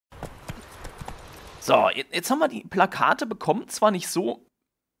So, jetzt haben wir die Plakate bekommen. Zwar nicht so,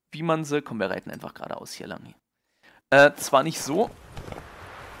 wie man sie... Komm, wir reiten einfach geradeaus hier lang. Zwar nicht so,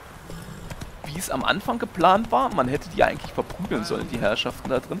 wie es am Anfang geplant war. Man hätte die ja eigentlich verprügeln sollen, die Herrschaften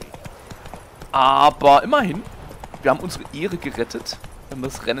da drin. Aber immerhin, wir haben unsere Ehre gerettet. Wir haben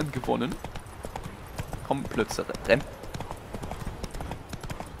das Rennen gewonnen. Komm, plötzlich, renn.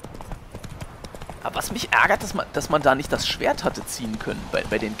 Aber was mich ärgert, dass man da nicht das Schwert hatte ziehen können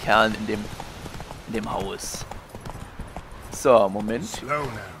bei den Kerlen in dem Haus. So, Moment.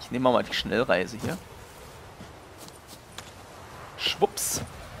 Ich nehme mal die Schnellreise hier. Schwupps.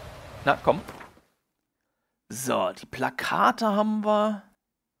 Na, komm. So, die Plakate haben wir.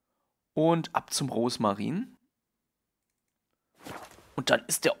 Und ab zum Rosmarin. Und dann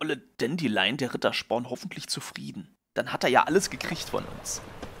ist der olle Dandelion, der Rittersporn, hoffentlich zufrieden. Dann hat er ja alles gekriegt von uns.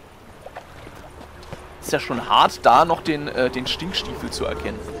 Ist ja schon hart, da noch den Stinkstiefel zu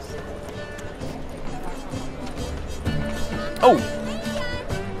erkennen. Oh!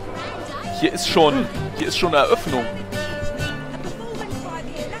 Hier ist schon Eröffnung.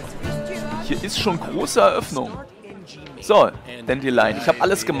 Hier ist schon große Eröffnung. So, Dandelion, ich habe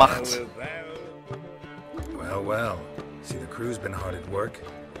alles gemacht. Well, well. See, the crew's been hard at work.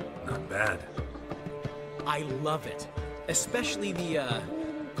 Not bad. I love it. Especially the,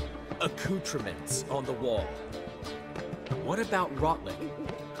 accoutrements on the wall. What about Rotlick?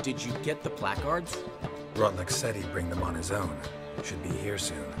 Did you get the placards? Rotlick said he'd bring them on his own. Should be here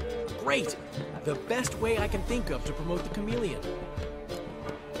soon. Great! The best way I can think of to promote the chameleon.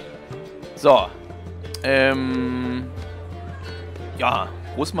 So. Ja,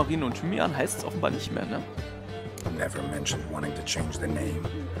 Rosmarin und Thymian heißt es offenbar nicht mehr, ne? Never mentioned wanting to change the name.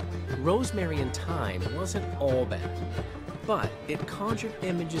 Rosemary and thyme wasn't all bad, but it conjured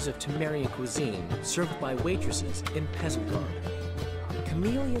images of Temerian cuisine served by waitresses in peasant garb.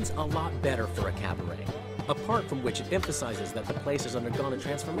 Chameleon's a lot better for a cabaret, apart from which it emphasizes that the place has undergone a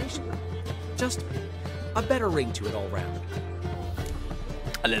transformation. Just a better ring to it all round.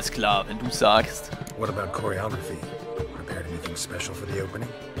 Alles klar, wenn du sagst. What about choreography? Prepared anything special for the opening?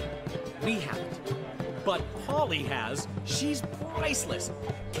 We haven't. But Polly has. She's priceless.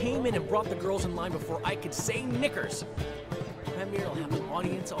 Came in and brought the girls in line before I could say knickers. Premier will have an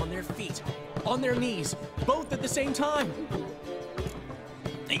audience on their feet, on their knees, both at the same time.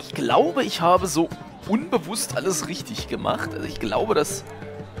 Ich glaube, ich habe so unbewusst alles richtig gemacht. Also ich glaube, das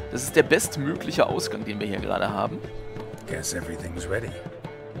ist der bestmögliche Ausgang, den wir hier gerade haben. Guess everything's ready.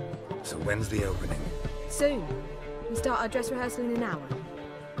 So when's the opening? Soon. We start our dress rehearsal in an hour.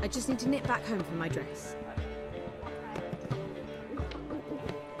 I just need to nip back home for my dress.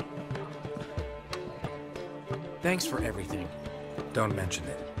 Thanks for everything. Don't mention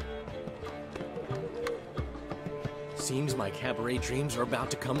it. Seems my cabaret dreams are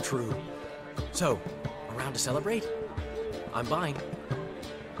about to come true. So, around to celebrate? I'm buying.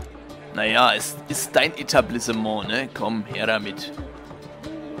 Naja, es ist dein Etablissement, ne? Komm, her damit.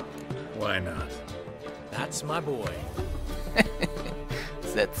 Why not? That's my boy.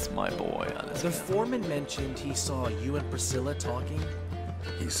 That's my boy. Alles The klar. foreman mentioned he saw you and Priscilla talking,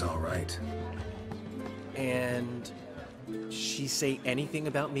 He's all right. and she say anything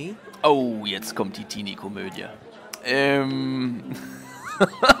about me? Oh, jetzt kommt die Teenie-Komödie.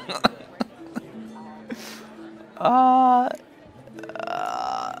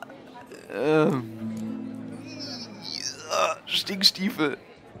 Stinkstiefel.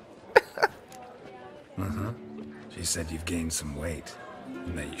 She said you've gained some weight,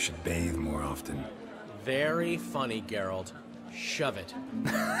 and that you should bathe more often. Very funny, Geralt. Shove it.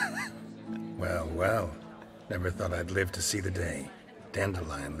 Well, well. Never thought I'd live to see the day.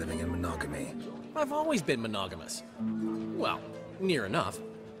 Dandelion living in monogamy. I've always been monogamous. Well, near enough.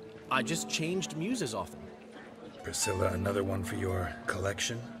 I just changed muses often. Priscilla, another one for your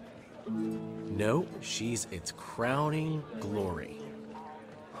collection? No, she's its crowning glory.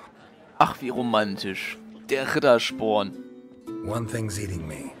 Ach, wie romantisch. Der Rittersporn. One thing's eating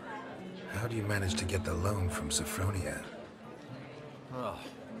me. How do you manage to get the loan from Sophronia? Oh,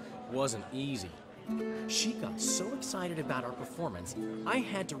 wasn't easy. She got so excited about our performance, I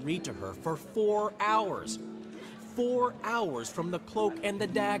had to read to her for 4 hours. 4 hours from the Cloak and the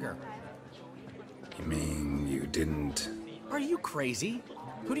Dagger. You mean you didn't... Are you crazy?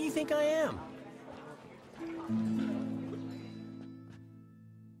 Who do you think I am?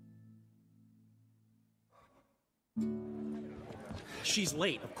 She's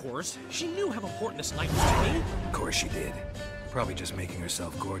late, of course. She knew how important this night was to me. Of course she did. Probably just making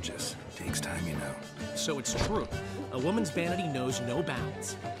herself gorgeous. Takes time, you know. So it's true. A woman's vanity knows no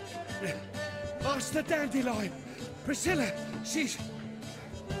bounds. Ask the dandelion. Priscilla, she's...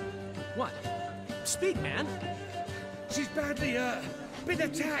 What? Speak, man. She's badly, been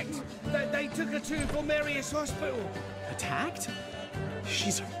attacked. They took her to Valmerius Hospital. Attacked?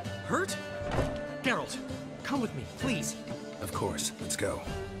 She's hurt? Geralt, come with me, please. Of course, let's go.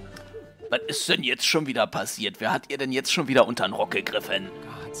 Was ist denn jetzt schon wieder passiert? Wer hat ihr denn jetzt schon wieder unter den Rock gegriffen?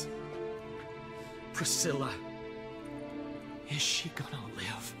 Gods. Priscilla. Is she gonna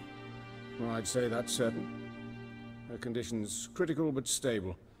live? Well, I'd say that's certain. Her condition's critical but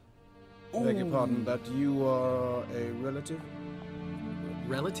stable. Beg your pardon, but you are a relative?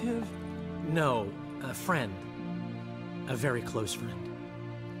 Relative? No, a friend. A very close friend.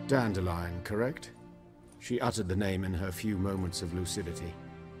 Dandelion, correct? She uttered the name in her few moments of lucidity.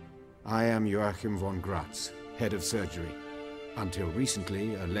 I am Joachim von Gratz, head of surgery. Until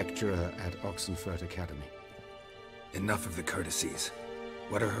recently, a lecturer at Oxenfurt Academy. Enough of the courtesies.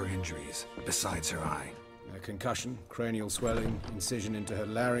 What are her injuries, besides her eye? A concussion, cranial swelling, incision into her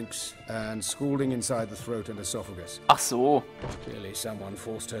larynx, and scalding inside the throat and esophagus. Ach so. Clearly someone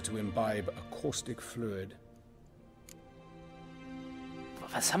forced her to imbibe a caustic fluid.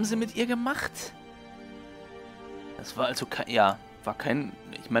 Was haben sie mit ihr gemacht? Das war also kein... Ja, war kein...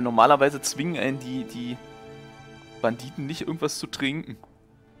 Ich meine, normalerweise zwingen einen die Banditen nicht, irgendwas zu trinken.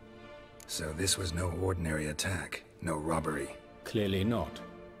 So this was no ordinary attack, no robbery. Clearly not.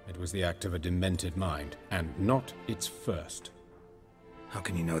 It was the act of a demented mind, and not its first. How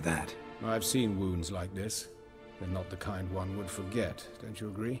can you know that? I've seen wounds like this. They're not the kind one would forget, don't you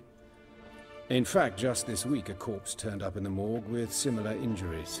agree? In fact, just this week a corpse turned up in the morgue with similar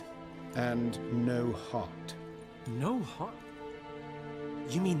injuries. And no heart. No heart?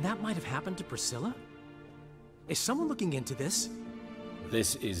 You mean that might have happened to Priscilla? Is someone looking into this?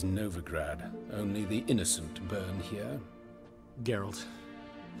 This is Novigrad. Only the innocent burn here. Geralt,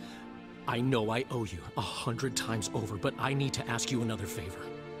 I know I owe you 100 times over, but I need to ask you another favor.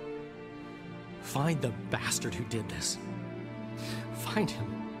 Find the bastard who did this. Find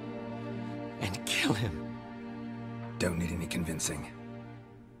him. And kill him. Don't need any convincing.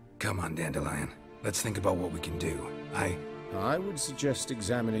 Come on, Dandelion. Let's think about what we can do. I would suggest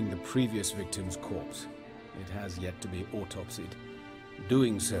examining the previous victim's corpse. It has yet to be autopsied.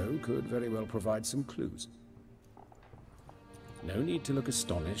 Doing so could very well provide some clues. No need to look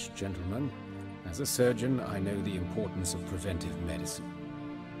astonished, gentlemen. As a surgeon, I know the importance of preventive medicine.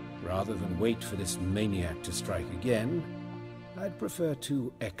 Rather than wait for this maniac to strike again, I'd prefer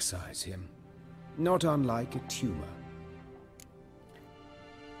to excise him. Not unlike a tumor.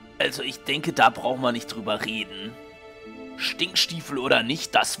 Also ich denke, da brauchen wir nicht drüber reden. Stinkstiefel oder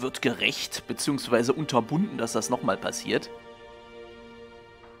nicht, das wird gerecht, beziehungsweise unterbunden, dass das nochmal passiert.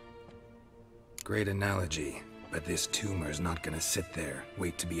 Great analogy, but this tumor's not gonna sit there,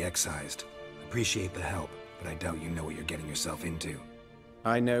 wait to be excised. Appreciate the help, but I doubt you know what you're getting yourself into.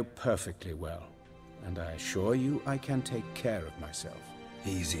 I know perfectly well, and I assure you I can take care of myself.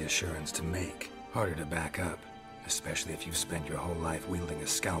 Easy assurance to make, harder to back up, especially if you've spent your whole life wielding a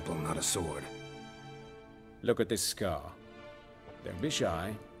scalpel, not a sword. Look at this scar. Don't be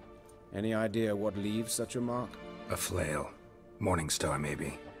shy. Any idea what leaves such a mark? A flail. Morningstar,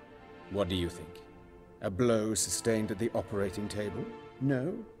 maybe. What do you think? A blow sustained at the operating table?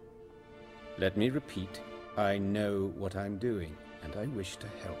 No? Let me repeat. I know what I'm doing, and I wish to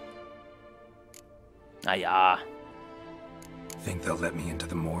help. Naja. Think they'll let me into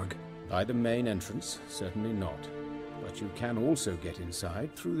the morgue? By the main entrance, certainly not. But you can also get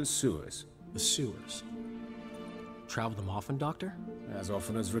inside through the sewers. The sewers. Travel them often, Doctor? As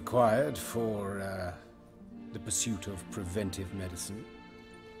often as required for, the pursuit of preventive medicine.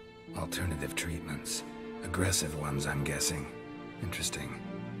 Alternative treatments. Aggressive ones, I'm guessing. Interesting.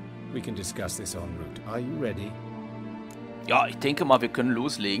 We can discuss this en route. Are you ready? Ja, ich denke mal, wir können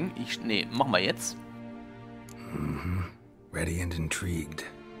loslegen. Nee, machen wir jetzt. Ready and intrigued.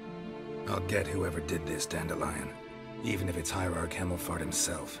 I'll get whoever did this, Dandelion. Even if it's Hierarch Hemmelfart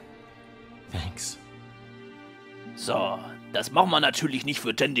himself. Thanks. So, das machen wir natürlich nicht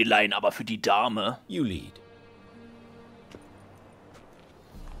für Dandelion, aber für die Dame. You lead.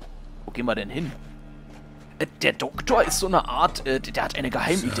 Wo gehen wir denn hin? Der Doktor ist so eine Art, der hat eine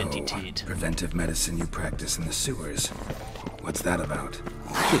Geheimidentität. So, preventive medicine you practice in the sewers. What's that about?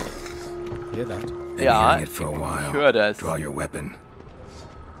 Hear that? Been Ja, hearing it for a while. ich höre das. Draw your weapon.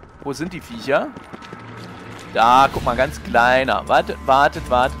 Wo sind die Viecher? Da, guck mal, ganz kleiner. Wartet.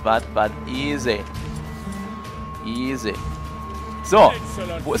 Easy. Easy. So,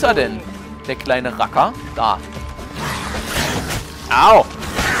 wo ist er denn? Der kleine Racker. Da. Au!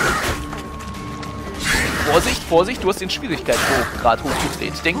 Vorsicht, Vorsicht, du hast den Schwierigkeitsgrad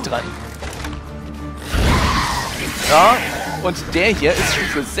hochgedreht. Denk dran. Ja, und der hier ist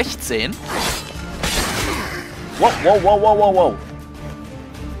Stufe 16. Wow, wow, wow, wow, wow, wow.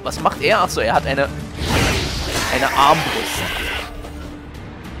 Was macht er? Achso, er hat eine Armbrust.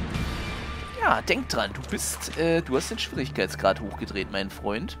 Ja, denk dran, du hast den Schwierigkeitsgrad hochgedreht, mein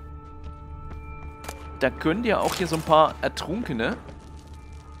Freund. Da können dir auch hier so ein paar Ertrunkene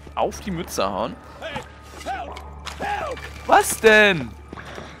auf die Mütze hauen. Was denn?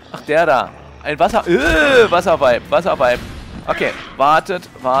 Ach, der da. Ein Wasservibe. Okay, wartet.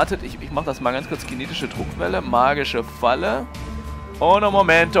 Ich mach das mal ganz kurz. Kinetische Druckwelle, magische Falle. Ohne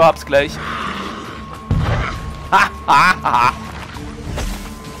Momento, hab's gleich.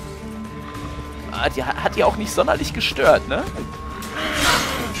 Die hat die auch nicht sonderlich gestört, ne?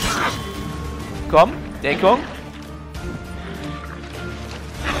 Komm, Deckung.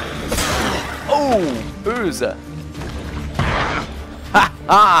 Oh, böse.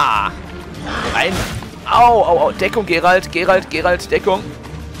 Haha. Ein. Au. Deckung, Geralt, Deckung.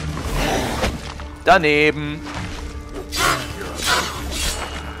 Daneben.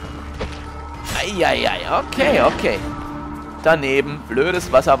 Eieiei, okay. Daneben,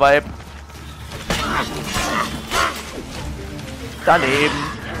 blödes Wasserweib. Daneben.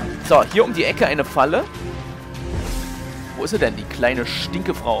 So, hier um die Ecke eine Falle. Wo ist sie denn, die kleine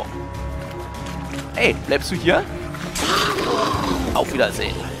Stinkefrau? Ey, bleibst du hier? Auf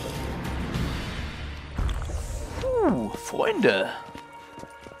Wiedersehen. Freunde.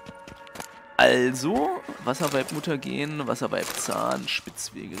 Also, Wasserweib Mutagen, Wasserweib Zahn,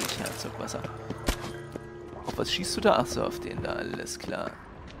 Spitzwegerich, Herzogwasser. Auf was schießt du da? Achso, auf den da, alles klar.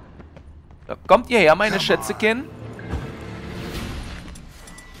 So, kommt ihr her, meine Schätzchen?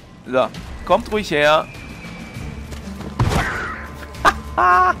 So, kommt ruhig her.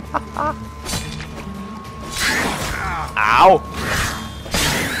 Au!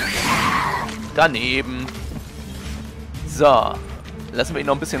 Daneben. So. Lassen wir ihn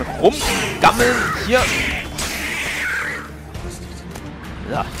noch ein bisschen rumgammeln. Hier.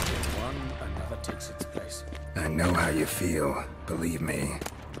 So. I know how you feel, believe me.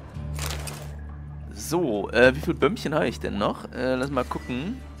 So, wie viele Bömmchen habe ich denn noch? Lass mal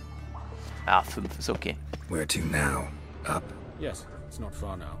gucken. Ah, 5 ist okay. Where to now? Up? Yes, it's not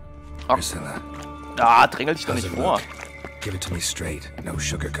far now. Okay. Priscilla. Ah, drängel dich doch How's nicht it vor. look? Give it to me straight, no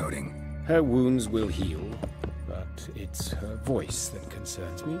sugarcoating. Her wounds will heal, but it's her voice that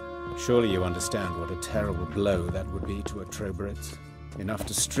concerns me. Surely you understand what a terrible blow that would be to a Trobritz. Enough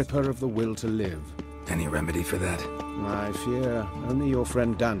to strip her of the will to live. Any remedy for that? I fear only your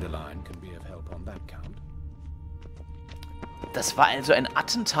friend Dandelion can be of help on that count. Das war also ein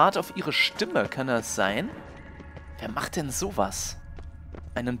Attentat auf ihre Stimme, kann das sein? Wer macht denn sowas?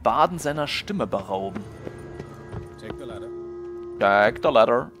 Einen Baden seiner Stimme berauben. Take the ladder. Take the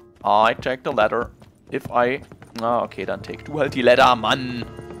ladder. I take the ladder. If I... Ah, okay, dann take du halt die Ladder, Mann.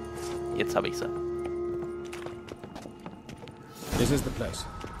 Jetzt habe ich sie. This is the place.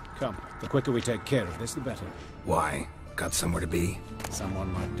 Come, the quicker we take care of this, the better. Why? Got somewhere to be?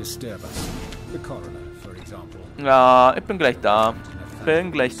 Someone might disturb us. The coroner, for example. Ja, ich bin gleich da.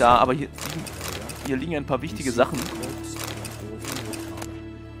 Aber hier liegen ein paar wichtige Sachen.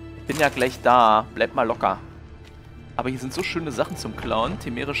 Bin ja gleich da. Bleib mal locker. Aber hier sind so schöne Sachen zum Klauen.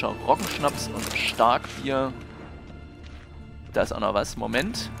 Temerischer Roggenschnaps und Starkbier. Da ist auch noch was.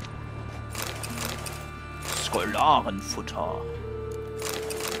 Moment. Skolarenfutter.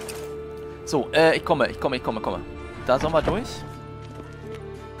 So, ich komme. Da sollen wir durch.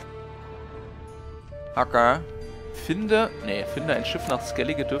 Okay. Finde ein Schiff nach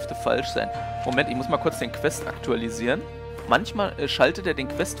Skellige dürfte falsch sein. Moment, ich muss mal kurz den Quest aktualisieren. Manchmal schaltet er den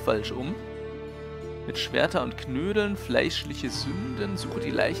Quest falsch um. Mit Schwerter und Knödeln, fleischliche Sünden, suche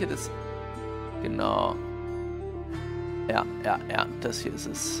die Leiche des... Genau. Ja, das hier ist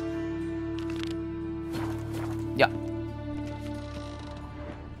es. Ja.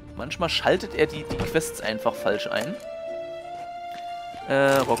 Manchmal schaltet er die Quests einfach falsch ein.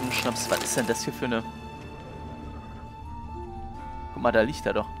 Roggenschnaps, was ist denn das hier für eine... Guck mal, da liegt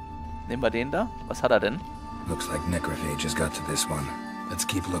er doch. Nehmen wir den da? Was hat er denn? Looks like necrophage has got to this one. Let's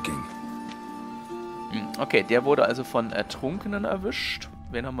keep looking. Okay, der wurde also von Ertrunkenen erwischt.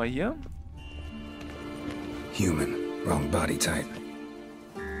 Wen haben wir hier? Human. Wrong body type.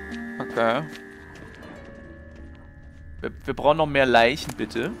 Okay. Wir brauchen noch mehr Leichen,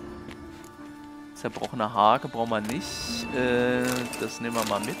 bitte. Zerbrochene Hake brauchen wir nicht. Das nehmen wir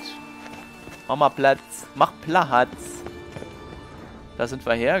mal mit. Mach mal Platz. Mach Platz. Da sind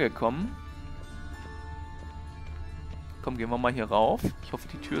wir hergekommen. Komm, gehen wir mal hier rauf. Ich hoffe,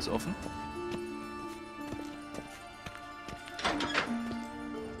 die Tür ist offen.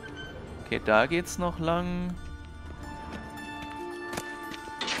 Okay, da geht's noch lang.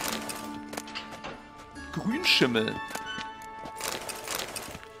 Grünschimmel.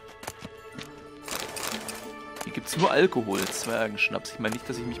 Hier gibt es nur Alkohol, Zwergenschnaps. Ich meine nicht,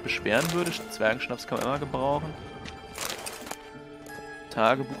 dass ich mich beschweren würde. Zwergenschnaps kann man immer gebrauchen.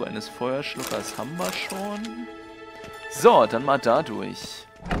 Tagebuch eines Feuerschluckers haben wir schon. So, dann mal da durch.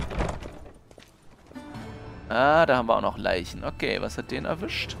 Ah, da haben wir auch noch Leichen. Okay, was hat den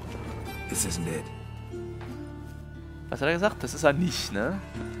erwischt? This isn't it. Was hat er gesagt? Das ist er nicht, ne?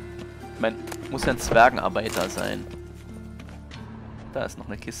 Ich meine, muss ja ein Zwergenarbeiter sein. Da ist noch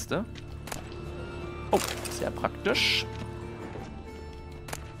eine Kiste. Oh, sehr praktisch.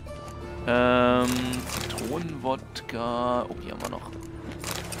 Zitronenwodka. Oh, hier haben wir noch.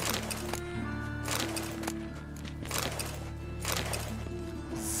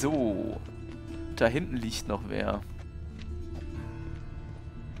 So. Da hinten liegt noch wer.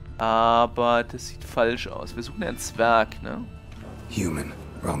 Aber das sieht falsch aus. Wir suchen einen Zwerg, ne? Human.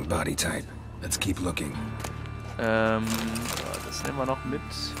 Wrong body type. Let's keep looking. Das nehmen wir noch mit.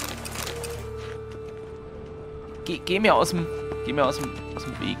 Geh mir aus dem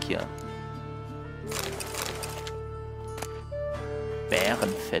Weg hier.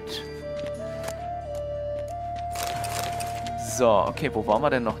 Bärenfett. So, okay, wo waren wir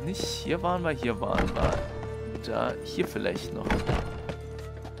denn noch nicht? Hier waren wir. Da, hier vielleicht noch.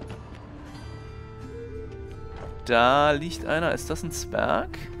 Da liegt einer. Ist das ein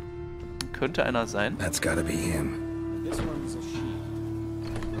Zwerg? Könnte einer sein. That's gotta be him. This one's a she.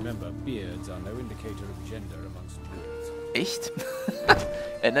 Remember, beards are no indicator of gender amongst birds. Echt?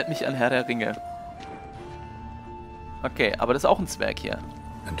 Erinnert mich an Herr der Ringe. Okay, aber das ist auch ein Zwerg hier.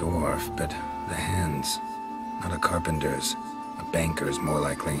 A dwarf, but the hands. Not a carpenter's. A banker's more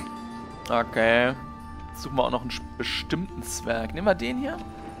likely. Okay. Jetzt suchen wir auch noch einen bestimmten Zwerg. Nehmen wir den hier.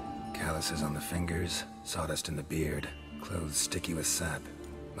 Calluses on the fingers, sawdust in the beard, clothes sticky with sap.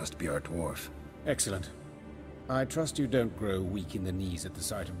 Must be our dwarf. Excellent. I trust you don't grow weak in the knees at the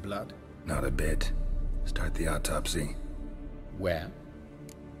sight of blood. Not a bit. Start the autopsy. Where?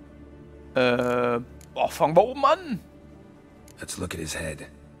 Fangen wir oben an. Let's look at his head.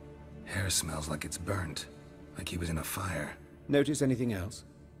 Hair smells like it's burnt. Like he was in a fire. Notice anything else?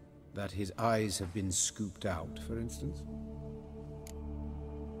 That his eyes have been scooped out, for instance?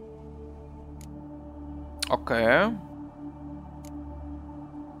 Okay.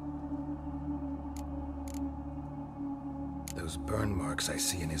 Those burn marks I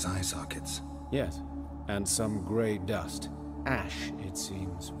see in his eye sockets. Yes. And some grey dust. Ash, it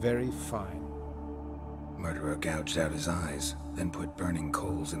seems. Very fine. Murderer gouged out his eyes, then put burning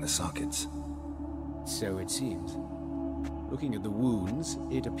coals in the sockets. So it seems. Looking at the wounds,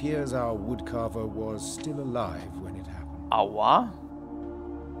 it appears our woodcarver was still alive when it happened. Aua.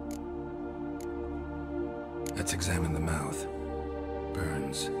 Let's examine the mouth.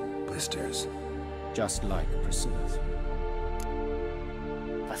 Burns, blisters. Just like Priscilla's.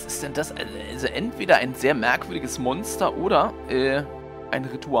 Was ist denn das? Also entweder ein sehr merkwürdiges Monster oder ein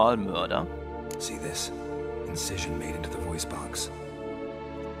Ritualmörder. See this? Incision made into the voice box.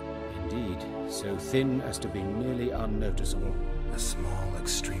 Indeed, so thin as to be nearly unnoticeable. A small,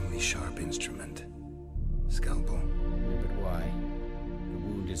 extremely sharp instrument. Scalpel. But why? The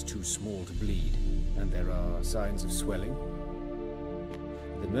wound is too small to bleed, and there are signs of swelling.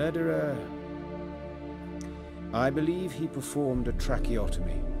 The murderer... I believe he performed a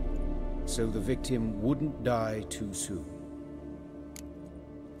tracheotomy, so the victim wouldn't die too soon.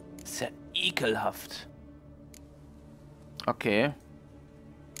 Ist ja ekelhaft. Okay.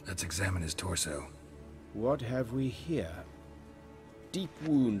 Let's examine his torso. What have we here? Deep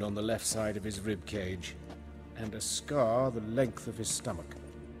wound on the left side of his rib cage, and a scar the length of his stomach.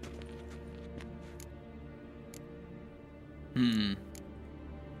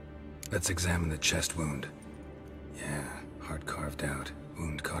 Let's examine the chest wound. Yeah, heart carved out,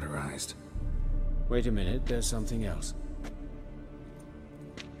 wound cauterized. Wait a minute, there's something else.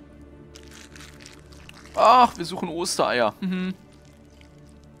 Ach, wir suchen Ostereier. Mhm.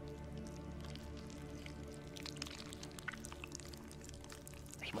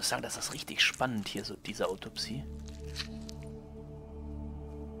 Ich muss sagen, das ist richtig spannend hier, so diese Autopsie.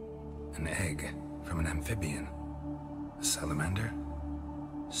 An egg from an amphibian. A salamander?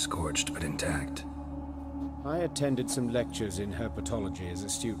 Scorched but intact. I attended some lectures in herpetology as a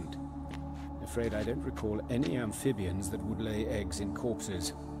student. Afraid I don't recall any amphibians that would lay eggs in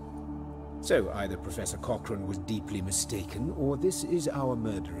corpses. So either Professor Cochrane was deeply mistaken, or this is our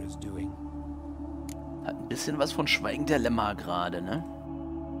murderer's doing. Hat ein bisschen was von Schweigen der Lämmer gerade, ne?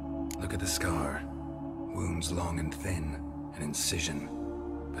 Look at the scar. Wounds long and thin. An incision.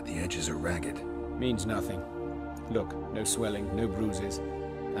 But the edges are ragged. Means nothing. Look, no swelling, no bruises.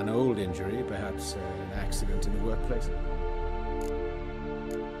 An old injury, perhaps an accident in the workplace?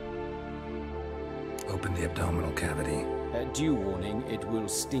 Open the abdominal cavity. Due warning, it will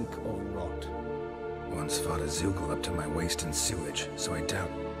stink of rot. Once fought a Zoogle up to my waist in sewage, so I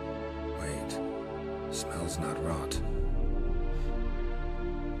doubt... Wait. Smells not rot.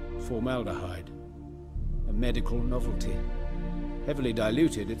 Formaldehyde. A medical novelty. Heavily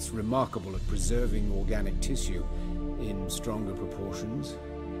diluted, it's remarkable at preserving organic tissue. In stronger proportions,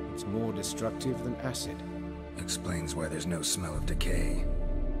 it's more destructive than acid. Explains why there's no smell of decay.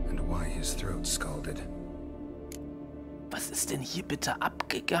 And why his throat's scalded. Was ist denn hier bitte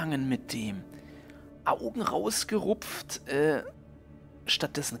abgegangen mit dem? Augen rausgerupft,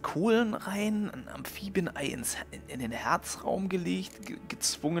 stattdessen Kohlen rein, ein Amphibienei in den Herzraum gelegt,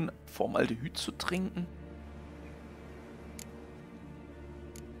 gezwungen, Formaldehyd zu trinken.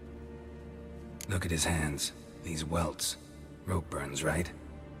 Look at his hands. These welts. Rope burns, right?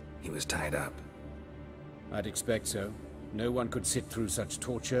 He was tied up. I'd expect so. No one could sit through such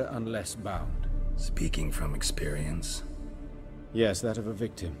torture unless bound. Speaking from experience. Yes, that of a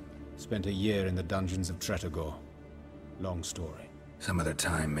victim. Spent a year in the dungeons of Tretogor. Long story. Some other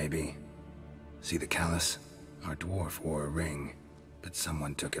time, maybe. See the callus? Our dwarf wore a ring, but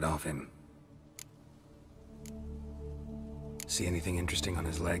someone took it off him. See anything interesting on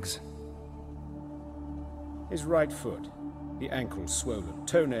his legs? His right foot. The ankle swollen,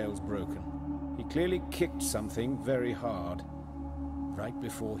 toenails broken. He clearly kicked something very hard. Right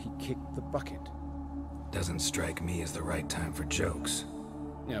before he kicked the bucket. Doesn't strike me as the right time for jokes.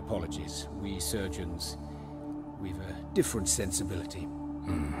 Apologies. We surgeons, we've a different sensibility.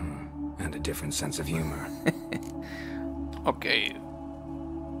 Mm-hmm. And a different sense of humor. Okay.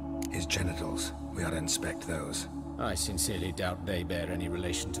 His genitals. We ought to inspect those. I sincerely doubt they bear any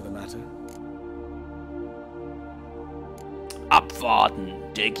relation to the matter.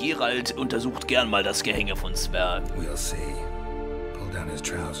 Abwarten. Der Geralt untersucht gern mal das Gehänge von Zwerg. We'll see. Pull down his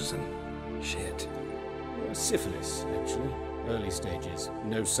trousers and... shit. Syphilis, actually. Early stages.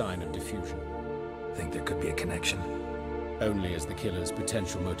 No sign of diffusion. Think there could be a connection? Only as the killer's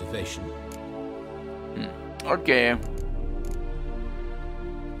potential motivation. Okay.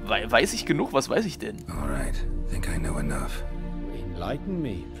 Weiß ich genug? Was weiß ich denn? Alright. Think I know enough. Enlighten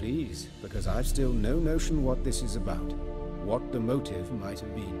me, please, because I've still no notion what this is about. What the motive might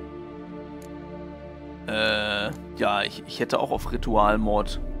have been. Ja, ich hätte auch auf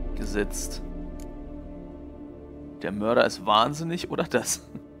Ritualmord gesetzt. Der Mörder ist wahnsinnig, oder das?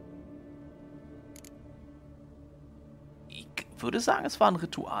 Ich würde sagen, es war ein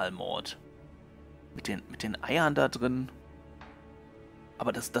Ritualmord. Mit den Eiern da drin.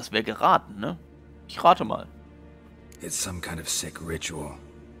 Aber das wäre geraten, ne? Ich rate mal. It's some kind of sick ritual.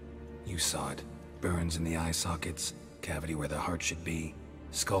 You saw it. Burns in the eye sockets, cavity where the heart should be,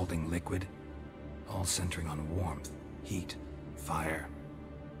 scalding liquid. All centering on warmth, heat, fire.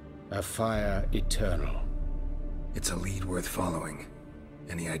 A fire eternal. It's a lead worth following.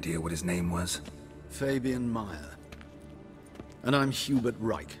 Any idea what his name was? Fabian Meyer. And I'm Hubert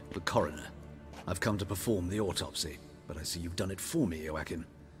Reich, the coroner. I've come to perform the autopsy, but I see you've done it for me, Joachim.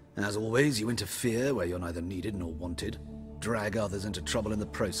 As always, you interfere where you're neither needed nor wanted. Drag others into trouble in the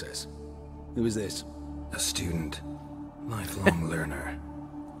process. Who is this? A student. Lifelong learner.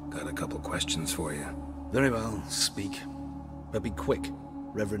 Got a couple questions for you. Very well, speak. But be quick.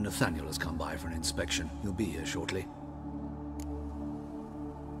 Reverend Nathaniel has come by for an inspection. He'll be here shortly.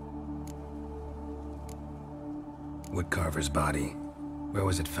 Woodcarver's body. Where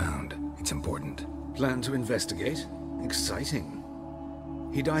was it found? It's important. Plan to investigate? Exciting.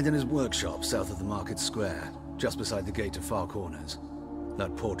 He died in his workshop south of the market square, just beside the gate to Far Corners.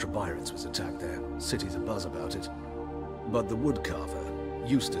 That poor Trebirans was attacked there. City's abuzz about it. But the woodcarver,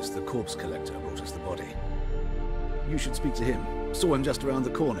 Eustace the corpse collector, brought us the body. You should speak to him. Saw him just around the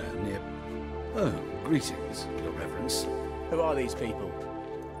corner, near... Oh, greetings, Your Reverence. Who are these people?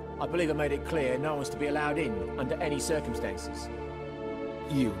 I believe I made it clear no one's to be allowed in under any circumstances.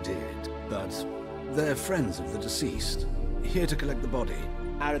 You did, but they're friends of the deceased. Here to collect the body.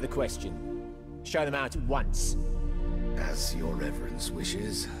 Out of the question. Show them out at once. As Your Reverence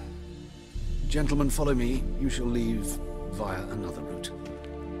wishes. Gentlemen, follow me. You shall leave via another route.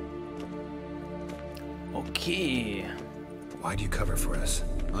 Okay. Why'd you cover for us?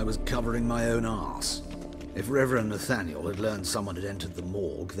 I was covering my own arse. If Reverend Nathaniel had learned someone had entered the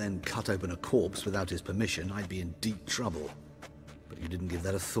morgue, then cut open a corpse without his permission, I'd be in deep trouble. But you didn't give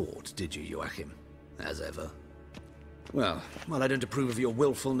that a thought, did you, Joachim? As ever. Well, while I don't approve of your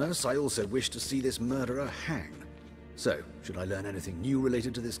willfulness, I also wish to see this murderer hang. So, should I learn anything new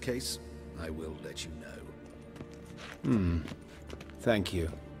related to this case, I will let you know. Thank you.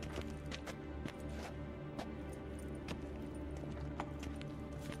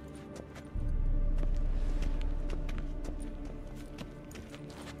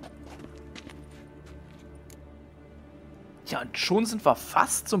 Ja, und schon sind wir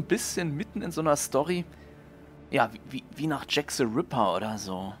fast so ein bisschen mitten in so einer Story. Ja, wie nach Jack the Ripper oder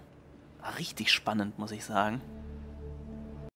so. War richtig spannend, muss ich sagen.